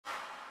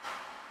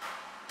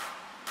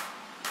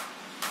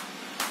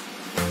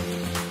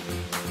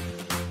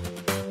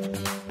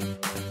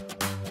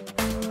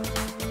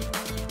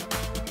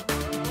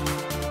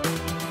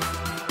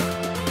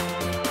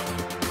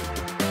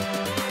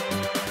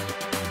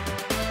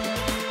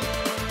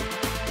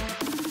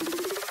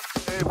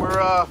Hey,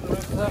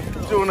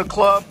 we're doing a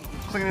club,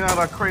 cleaning out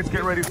our crates,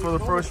 get ready for the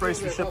first race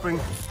for shipping.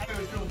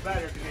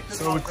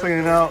 So we're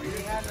cleaning out,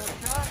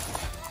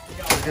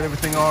 get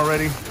everything all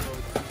ready.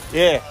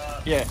 Yeah,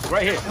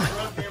 right here.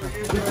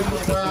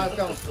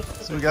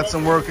 So we got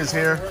some workers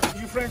here.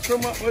 You friends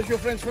from, where's your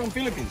friends from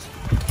Philippines?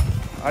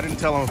 I didn't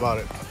tell them about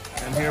it.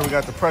 And here we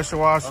got the pressure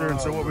washer. And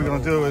so what we're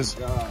gonna do is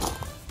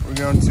we're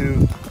going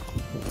to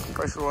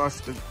pressure wash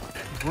the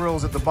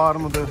grills at the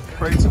bottom of the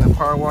crates and then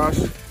power wash.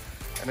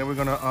 And then we're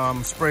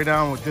gonna spray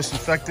down with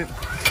disinfectant.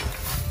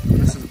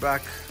 This is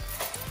back.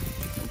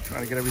 I'm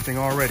trying to get everything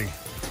all ready.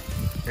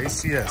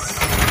 ACS.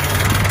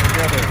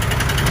 Together.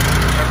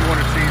 Everyone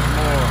achieves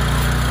more.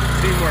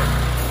 Teamwork.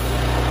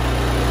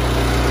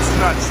 This is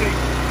not cheap.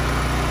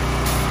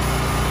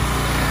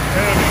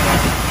 There we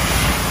go.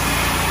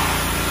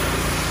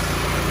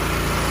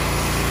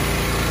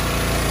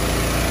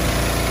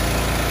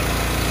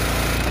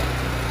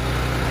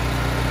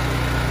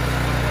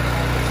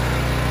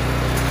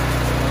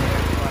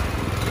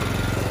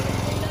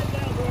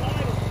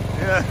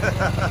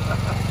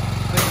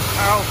 Thing's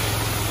powerful.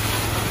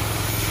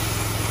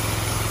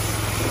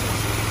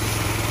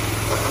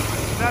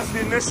 That's the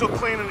initial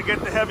cleaning to get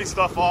the heavy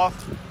stuff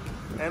off.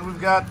 And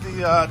we've got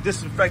the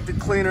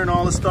disinfectant cleaner and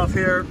all this stuff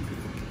here.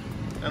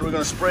 And we're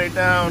gonna spray it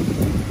down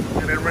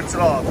and then rinse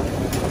it off.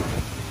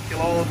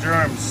 Kill all the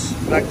germs,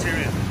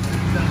 bacteria.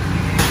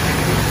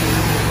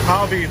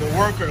 Javi, the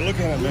worker, look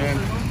at him, man.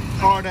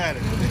 Hard at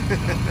it.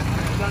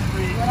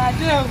 What I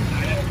do?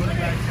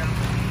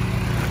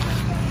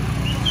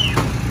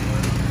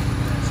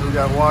 So we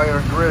got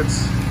wire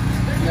grids.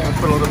 We'll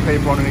put a little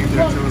paper underneath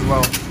there too as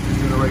well.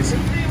 Do the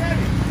racing.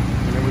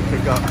 And then we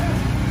pick up.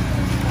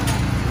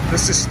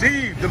 This is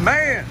Steve, the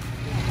man.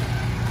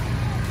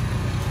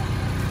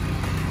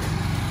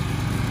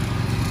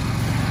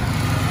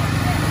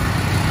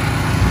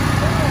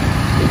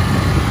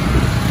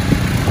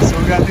 So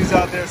we got these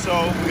out there.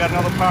 So we got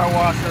another power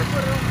washer.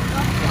 We're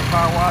gonna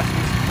power wash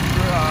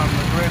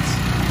the grids.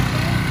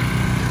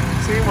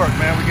 Teamwork,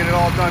 man. We get it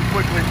all done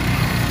quickly.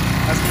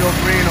 That's real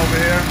green over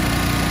here.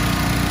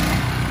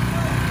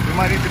 We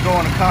might need to go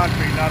on the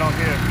concrete, not on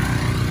here.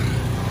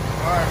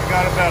 All right, we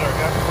got it better.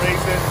 Got to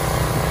raise it.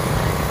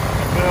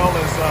 And Bill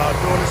is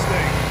doing his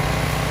thing.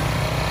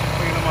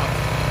 Clean them up.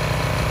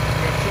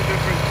 We have two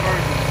different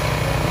versions.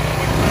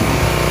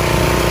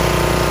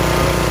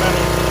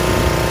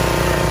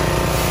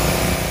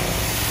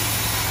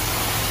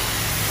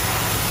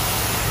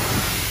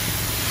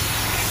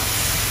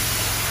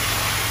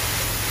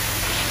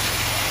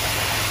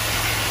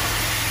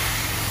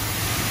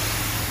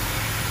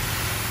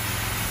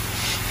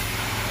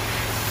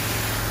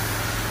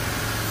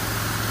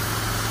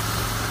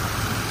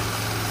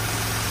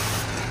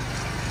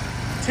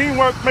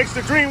 Teamwork makes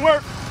the dream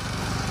work.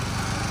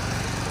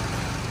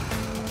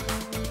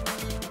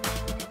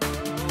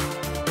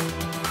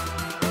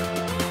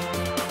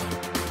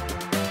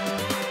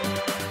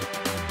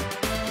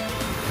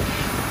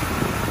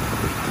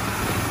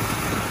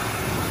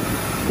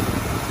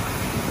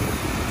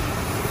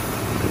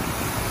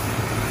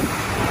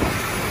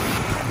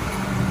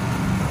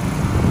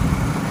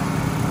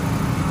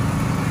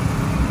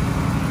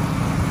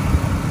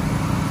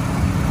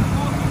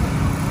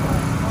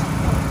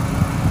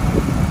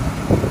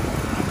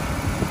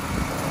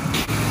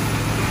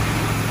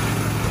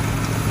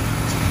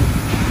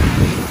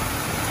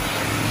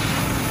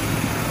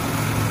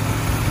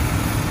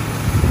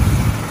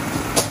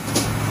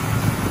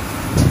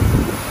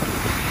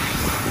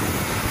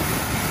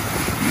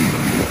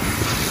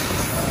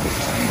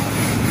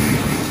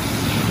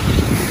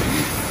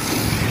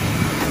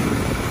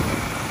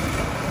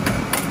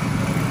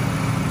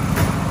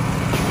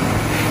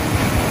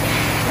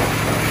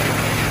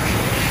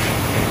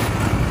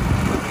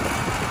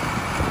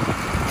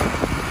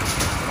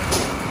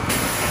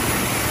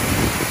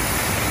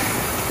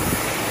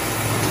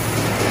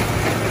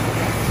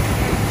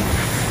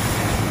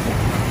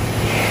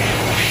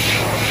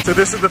 So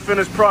this is the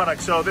finished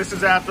product. So this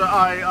is after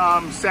I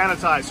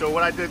sanitize. So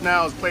what I did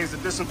now is place the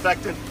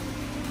disinfectant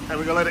and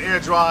we're gonna let it air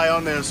dry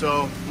on there.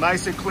 So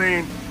nice and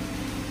clean.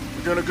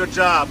 We're doing a good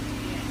job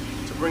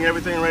to bring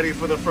everything ready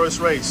for the first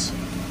race.